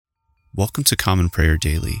Welcome to Common Prayer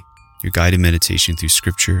Daily, your guided meditation through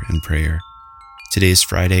scripture and prayer. Today is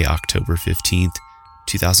Friday, October 15th,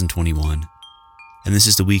 2021, and this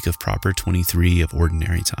is the week of Proper 23 of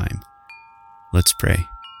Ordinary Time. Let's pray.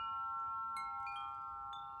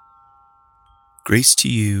 Grace to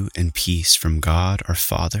you and peace from God our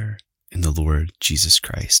Father and the Lord Jesus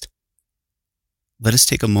Christ. Let us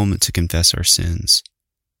take a moment to confess our sins.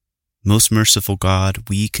 Most merciful God,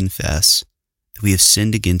 we confess that we have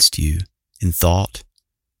sinned against you in thought,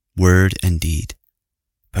 word, and deed,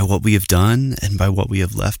 by what we have done and by what we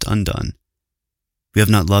have left undone. We have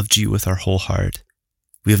not loved you with our whole heart.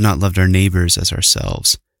 We have not loved our neighbors as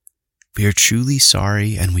ourselves. We are truly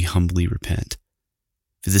sorry and we humbly repent.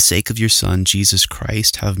 For the sake of your Son, Jesus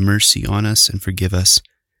Christ, have mercy on us and forgive us,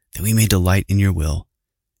 that we may delight in your will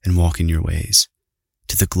and walk in your ways.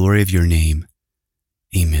 To the glory of your name.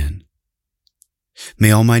 Amen.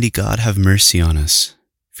 May Almighty God have mercy on us,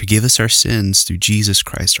 forgive us our sins through Jesus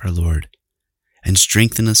Christ our Lord, and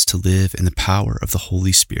strengthen us to live in the power of the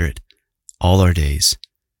Holy Spirit all our days.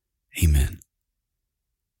 Amen.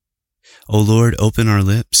 O Lord, open our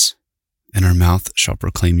lips, and our mouth shall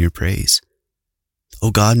proclaim your praise.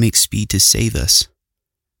 O God, make speed to save us.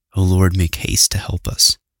 O Lord, make haste to help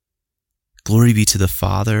us. Glory be to the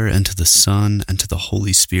Father, and to the Son, and to the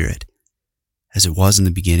Holy Spirit, as it was in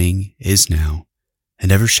the beginning, is now,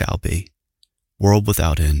 and ever shall be, world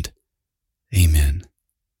without end. Amen.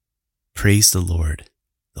 Praise the Lord.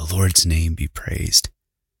 The Lord's name be praised.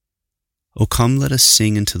 O come, let us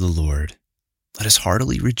sing unto the Lord. Let us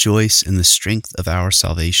heartily rejoice in the strength of our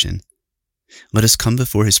salvation. Let us come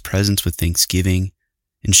before his presence with thanksgiving,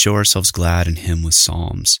 and show ourselves glad in him with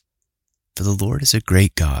psalms. For the Lord is a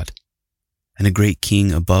great God, and a great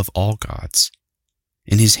King above all gods.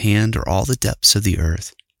 In his hand are all the depths of the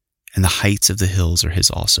earth, and the heights of the hills are his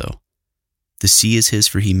also. The sea is his,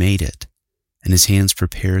 for he made it, and his hands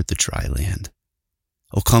prepared the dry land.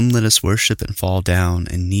 O come, let us worship and fall down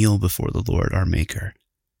and kneel before the Lord our Maker,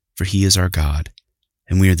 for he is our God,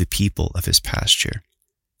 and we are the people of his pasture,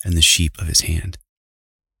 and the sheep of his hand.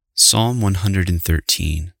 Psalm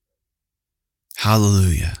 113.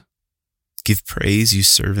 Hallelujah! Give praise, you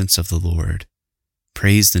servants of the Lord.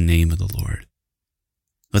 Praise the name of the Lord.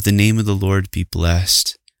 Let the name of the Lord be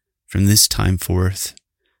blessed from this time forth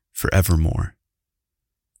forevermore.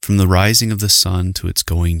 From the rising of the sun to its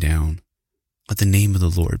going down, let the name of the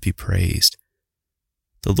Lord be praised.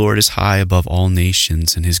 The Lord is high above all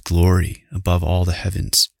nations, and his glory above all the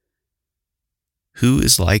heavens. Who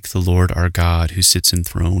is like the Lord our God, who sits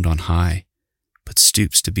enthroned on high, but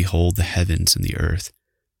stoops to behold the heavens and the earth?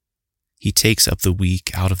 He takes up the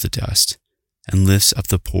weak out of the dust, and lifts up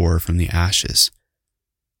the poor from the ashes.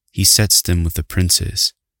 He sets them with the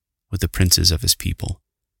princes of his people.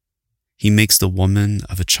 He makes the woman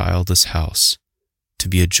of a childless house to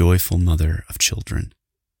be a joyful mother of children.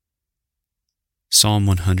 Psalm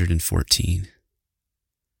 114.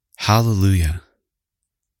 Hallelujah!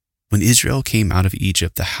 When Israel came out of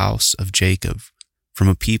Egypt, the house of Jacob, from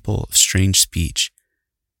a people of strange speech,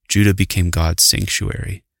 Judah became God's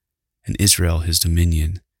sanctuary, and Israel his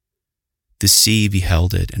dominion. The sea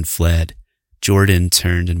beheld it and fled. Jordan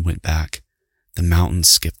turned and went back. The mountains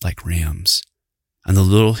skipped like rams, and the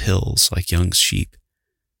little hills like young sheep.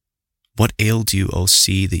 What ailed you, O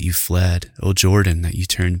sea, that you fled, O Jordan, that you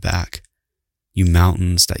turned back? You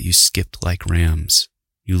mountains, that you skipped like rams,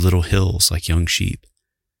 you little hills like young sheep.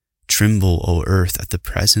 Tremble, O earth, at the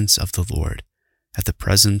presence of the Lord, at the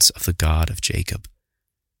presence of the God of Jacob,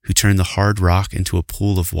 who turned the hard rock into a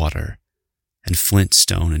pool of water, and flint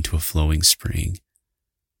stone into a flowing spring.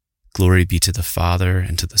 Glory be to the Father,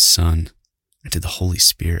 and to the Son, and to the Holy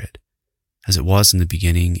Spirit, as it was in the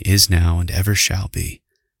beginning, is now, and ever shall be,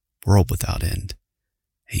 world without end.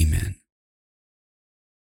 Amen.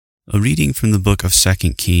 A reading from the book of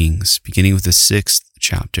 2 Kings, beginning with the 6th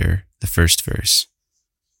chapter, the first verse.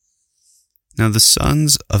 Now the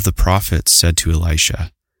sons of the prophets said to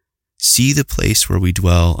Elisha, See, the place where we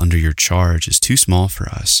dwell under your charge is too small for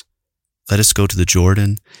us. Let us go to the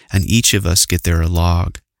Jordan, and each of us get there a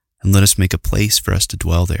log, and let us make a place for us to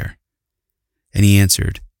dwell there. And he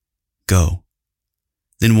answered, Go.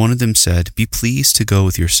 Then one of them said, Be pleased to go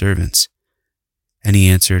with your servants. And he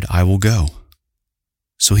answered, I will go.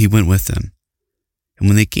 So he went with them. And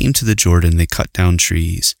when they came to the Jordan, they cut down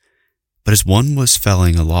trees. But as one was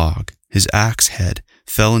felling a log, his axe head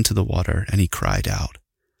fell into the water, and he cried out,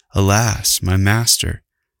 Alas, my master!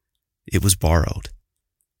 It was borrowed.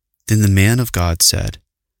 Then the man of God said,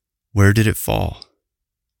 Where did it fall?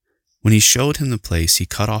 When he showed him the place, he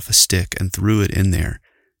cut off a stick and threw it in there,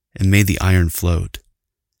 and made the iron float.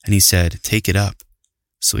 And he said, Take it up,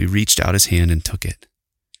 So he reached out his hand and took it.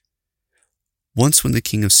 Once when the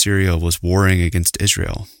king of Syria was warring against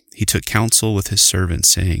Israel, he took counsel with his servants,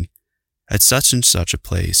 saying, "At such and such a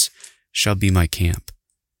place shall be my camp."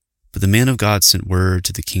 But the man of God sent word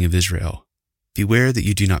to the king of Israel, "Beware that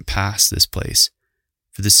you do not pass this place,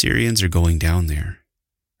 for the Syrians are going down there."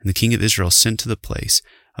 And the king of Israel sent to the place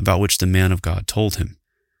about which the man of God told him.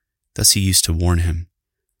 Thus he used to warn him,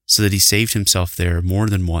 so that he saved himself there more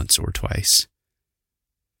than once or twice.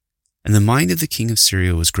 And the mind of the king of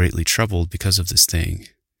Syria was greatly troubled because of this thing.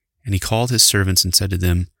 And he called his servants and said to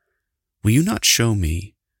them, "Will you not show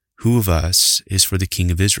me who of us is for the king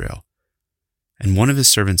of Israel?" And one of his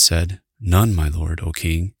servants said, "None, my lord, O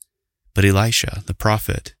king. But Elisha, the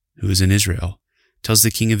prophet, who is in Israel, tells the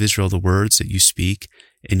king of Israel the words that you speak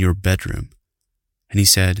in your bedroom." And he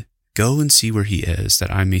said, "Go and see where he is, that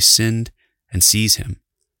I may send and seize him."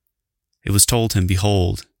 It was told him,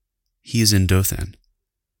 "Behold, he is in Dothan."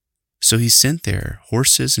 So he sent there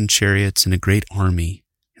horses and chariots and a great army,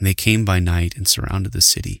 and they came by night and surrounded the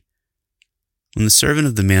city. When the servant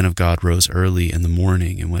of the man of God rose early in the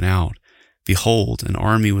morning and went out, behold, an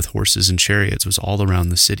army with horses and chariots was all around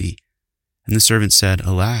the city. And the servant said,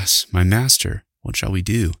 "Alas, my master, what shall we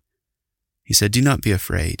do?" He said, "Do not be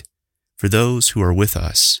afraid, for those who are with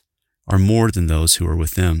us are more than those who are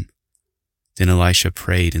with them." Then Elisha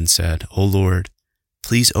prayed and said, "O Lord,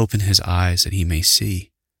 please open his eyes that he may see."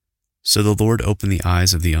 So the Lord opened the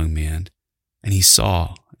eyes of the young man, and he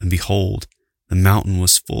saw, and behold, the mountain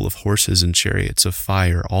was full of horses and chariots of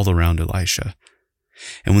fire all around Elisha.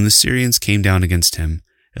 And when the Syrians came down against him,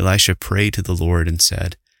 Elisha prayed to the Lord and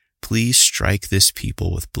said, "Please strike this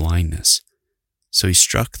people with blindness." So he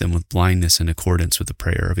struck them with blindness in accordance with the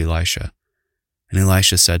prayer of Elisha. And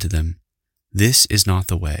Elisha said to them, "This is not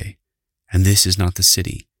the way, and this is not the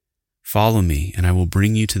city. Follow me, and I will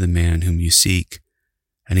bring you to the man whom you seek."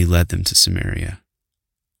 And he led them to Samaria.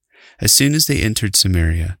 As soon as they entered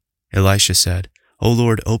Samaria, Elisha said, "O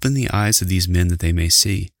Lord, open the eyes of these men that they may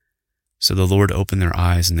see." So the Lord opened their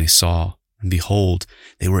eyes, and they saw, and behold,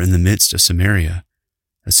 they were in the midst of Samaria.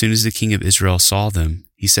 As soon as the king of Israel saw them,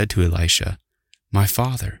 he said to Elisha, "My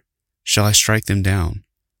father, shall I strike them down?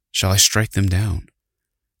 Shall I strike them down?"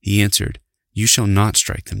 He answered, "You shall not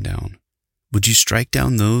strike them down. Would you strike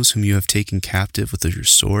down those whom you have taken captive with your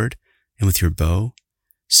sword and with your bow?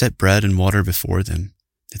 Set bread and water before them,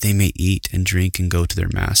 that they may eat and drink and go to their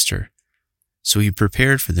master." So he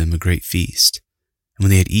prepared for them a great feast. And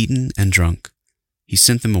when they had eaten and drunk, he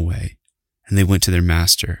sent them away, and they went to their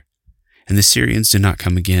master. And the Syrians did not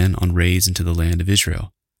come again on raids into the land of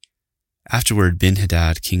Israel. Afterward,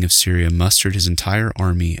 Ben-Hadad, king of Syria, mustered his entire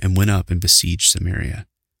army and went up and besieged Samaria.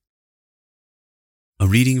 A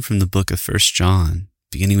reading from the book of 1 John,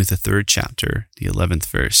 beginning with the 3rd chapter, the 11th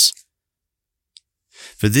verse.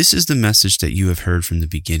 For this is the message that you have heard from the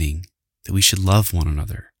beginning, that we should love one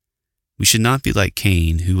another. We should not be like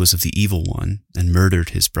Cain, who was of the evil one, and murdered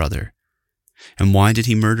his brother. And why did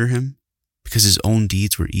he murder him? Because his own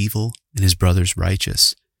deeds were evil, and his brother's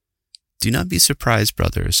righteous. Do not be surprised,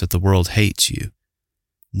 brothers, that the world hates you.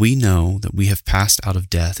 We know that we have passed out of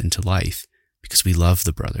death into life, because we love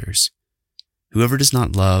the brothers. Whoever does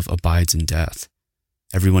not love abides in death.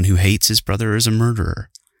 Everyone who hates his brother is a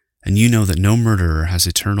murderer, and you know that no murderer has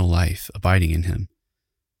eternal life abiding in him.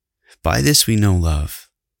 By this we know love,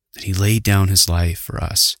 that he laid down his life for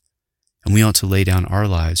us, and we ought to lay down our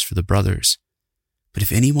lives for the brothers. But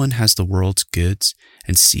if anyone has the world's goods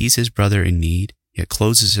and sees his brother in need, yet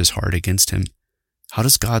closes his heart against him, how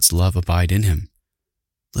does God's love abide in him?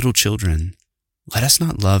 Little children, let us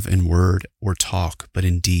not love in word or talk, but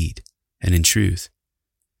in deed and in truth.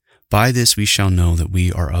 By this we shall know that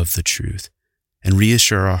we are of the truth, and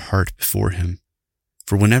reassure our heart before him.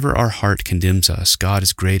 For whenever our heart condemns us, God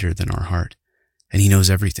is greater than our heart, and he knows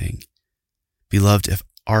everything. Beloved, if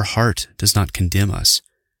our heart does not condemn us,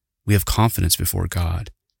 we have confidence before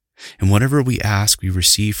God, and whatever we ask we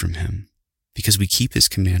receive from him, because we keep his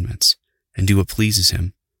commandments and do what pleases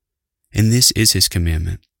him. And this is his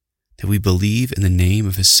commandment, that we believe in the name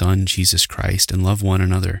of his Son, Jesus Christ, and love one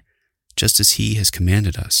another, just as he has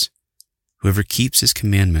commanded us. Whoever keeps his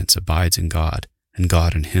commandments abides in God, and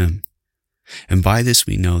God in him. And by this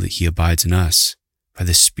we know that he abides in us, by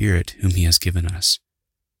the Spirit whom he has given us.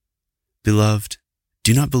 Beloved,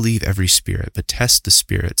 do not believe every spirit, but test the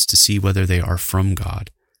spirits to see whether they are from God.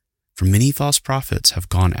 For many false prophets have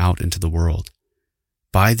gone out into the world.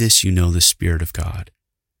 By this you know the Spirit of God.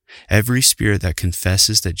 Every spirit that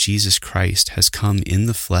confesses that Jesus Christ has come in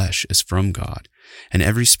the flesh is from God, and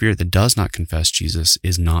every spirit that does not confess Jesus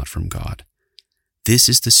is not from God. This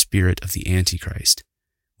is the spirit of the Antichrist,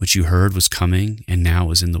 which you heard was coming and now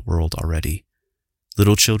is in the world already.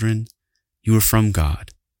 Little children, you are from God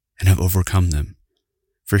and have overcome them.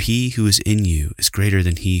 For he who is in you is greater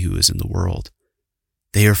than he who is in the world.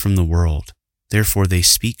 They are from the world, therefore they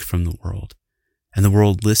speak from the world, and the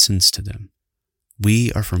world listens to them.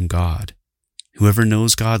 We are from God. Whoever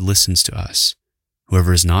knows God listens to us.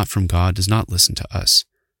 Whoever is not from God does not listen to us.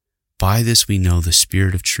 By this we know the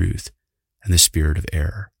spirit of truth and the spirit of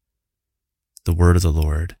error. The word of the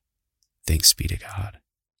Lord. Thanks be to God.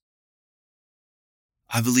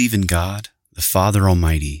 I believe in God, the Father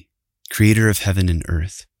Almighty, creator of heaven and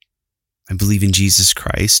earth. I believe in Jesus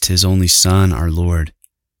Christ, his only Son, our Lord.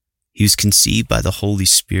 He was conceived by the Holy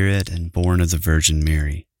Spirit and born of the Virgin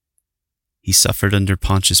Mary. He suffered under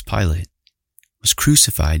Pontius Pilate, was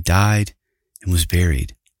crucified, died, and was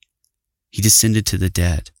buried. He descended to the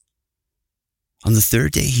dead. On the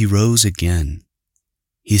third day he rose again.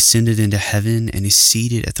 He ascended into heaven and is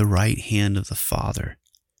seated at the right hand of the Father.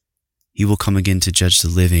 He will come again to judge the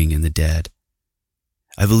living and the dead.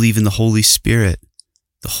 I believe in the Holy Spirit,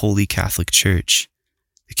 the Holy Catholic Church,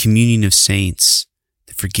 the communion of saints,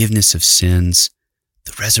 the forgiveness of sins,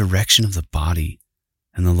 the resurrection of the body,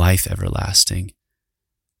 and the life everlasting.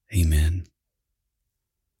 Amen.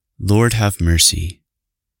 Lord, have mercy.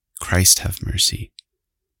 Christ, have mercy.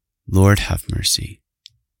 Lord, have mercy.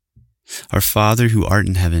 Our Father who art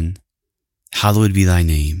in heaven, hallowed be thy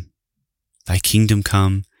name. Thy kingdom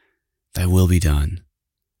come, thy will be done,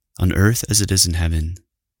 on earth as it is in heaven.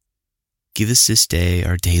 Give us this day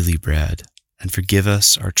our daily bread, and forgive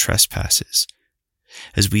us our trespasses,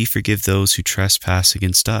 as we forgive those who trespass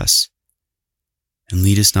against us. And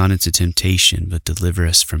lead us not into temptation, but deliver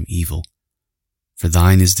us from evil. For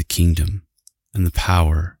thine is the kingdom, and the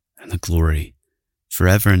power, and the glory,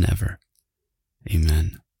 forever and ever.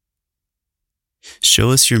 Amen.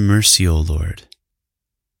 Show us your mercy, O Lord,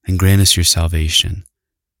 and grant us your salvation.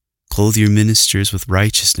 Clothe your ministers with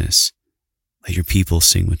righteousness. Let your people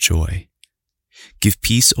sing with joy. Give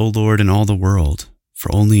peace, O Lord, in all the world,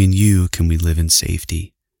 for only in you can we live in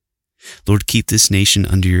safety. Lord, keep this nation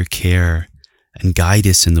under your care and guide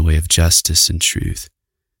us in the way of justice and truth.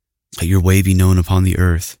 Let your way be known upon the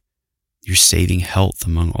earth, your saving health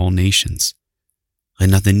among all nations. Let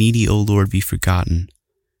not the needy, O Lord, be forgotten,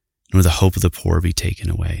 nor the hope of the poor be taken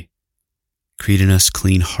away. Create in us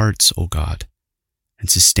clean hearts, O God, and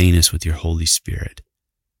sustain us with your Holy Spirit.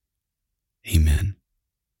 Amen.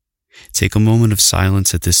 Take a moment of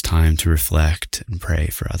silence at this time to reflect and pray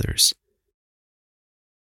for others.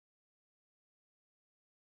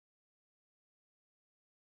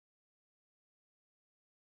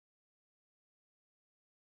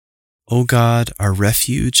 O God, our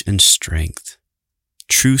refuge and strength,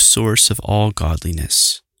 true source of all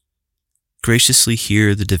godliness, graciously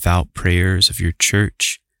hear the devout prayers of your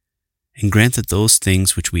church, and grant that those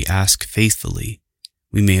things which we ask faithfully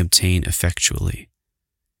we may obtain effectually.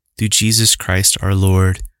 Through Jesus Christ our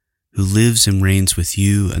Lord, who lives and reigns with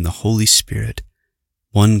you and the Holy Spirit,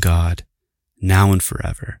 one God, now and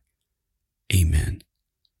forever. Amen.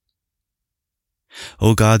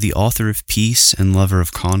 O God, the author of peace and lover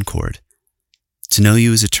of concord, to know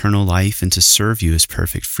you is eternal life and to serve you is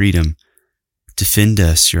perfect freedom. Defend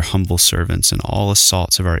us, your humble servants, in all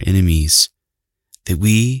assaults of our enemies, that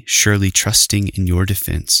we, surely trusting in your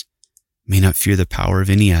defense, may not fear the power of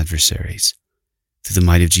any adversaries. Through the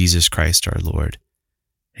might of Jesus Christ our Lord.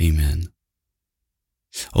 Amen.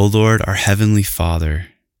 O Lord, our heavenly Father,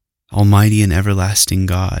 almighty and everlasting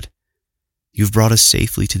God, you have brought us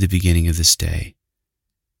safely to the beginning of this day.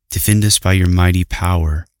 Defend us by your mighty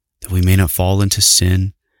power, that we may not fall into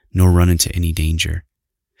sin nor run into any danger,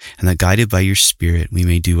 and that guided by your Spirit we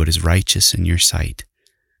may do what is righteous in your sight,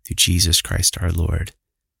 through Jesus Christ our Lord.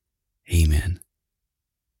 Amen.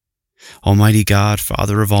 Almighty God,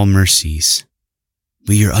 Father of all mercies,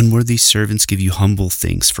 we, your unworthy servants, give you humble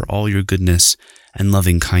thanks for all your goodness and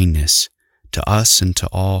loving kindness to us and to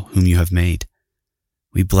all whom you have made.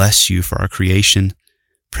 We bless you for our creation,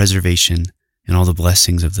 preservation, and all the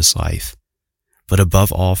blessings of this life, but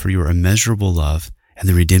above all for your immeasurable love and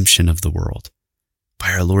the redemption of the world,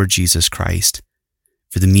 by our Lord Jesus Christ,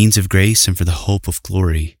 for the means of grace and for the hope of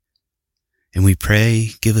glory. And we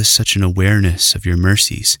pray, give us such an awareness of your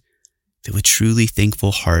mercies, that with truly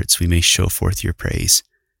thankful hearts we may show forth your praise,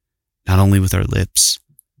 not only with our lips,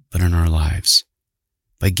 but in our lives,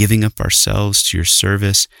 by giving up ourselves to your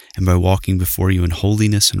service and by walking before you in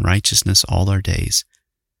holiness and righteousness all our days.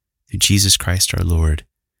 Through Jesus Christ our Lord,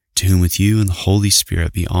 to whom with you and the Holy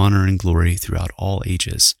Spirit be honor and glory throughout all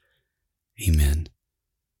ages. Amen.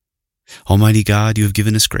 Almighty God, you have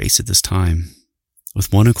given us grace at this time.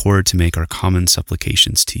 with one accord to make our common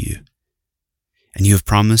supplications to you. And you have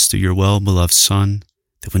promised through your well-beloved Son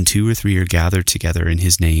that when 2 or 3 are gathered together in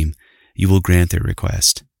his name, you will grant their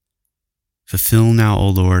request. Fulfill now, O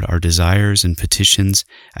Lord, our desires and petitions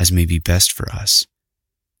as may be best for us,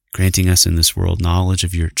 granting us in this world knowledge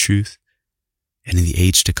of your truth, and in the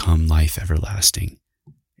age to come life everlasting.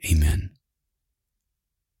 Amen.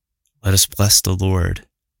 Let us bless the Lord.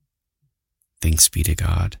 Thanks be to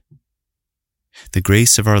God. The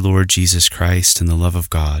grace of our Lord Jesus Christ and the love of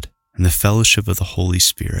God and the fellowship of the Holy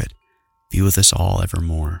Spirit be with us all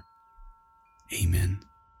evermore. Amen.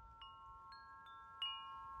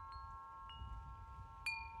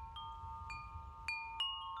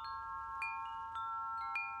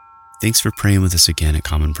 Thanks for praying with us again at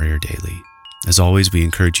Common Prayer Daily. As always, we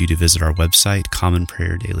encourage you to visit our website,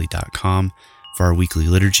 commonprayerdaily.com, for our weekly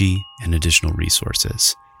liturgy and additional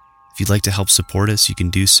resources. If you'd like to help support us, you can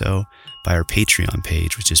do so by our Patreon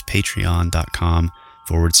page, which is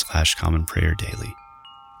patreon.com/commonprayerdaily.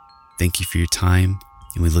 Thank you for your time,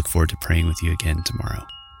 and we look forward to praying with you again tomorrow.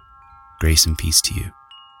 Grace and peace to you.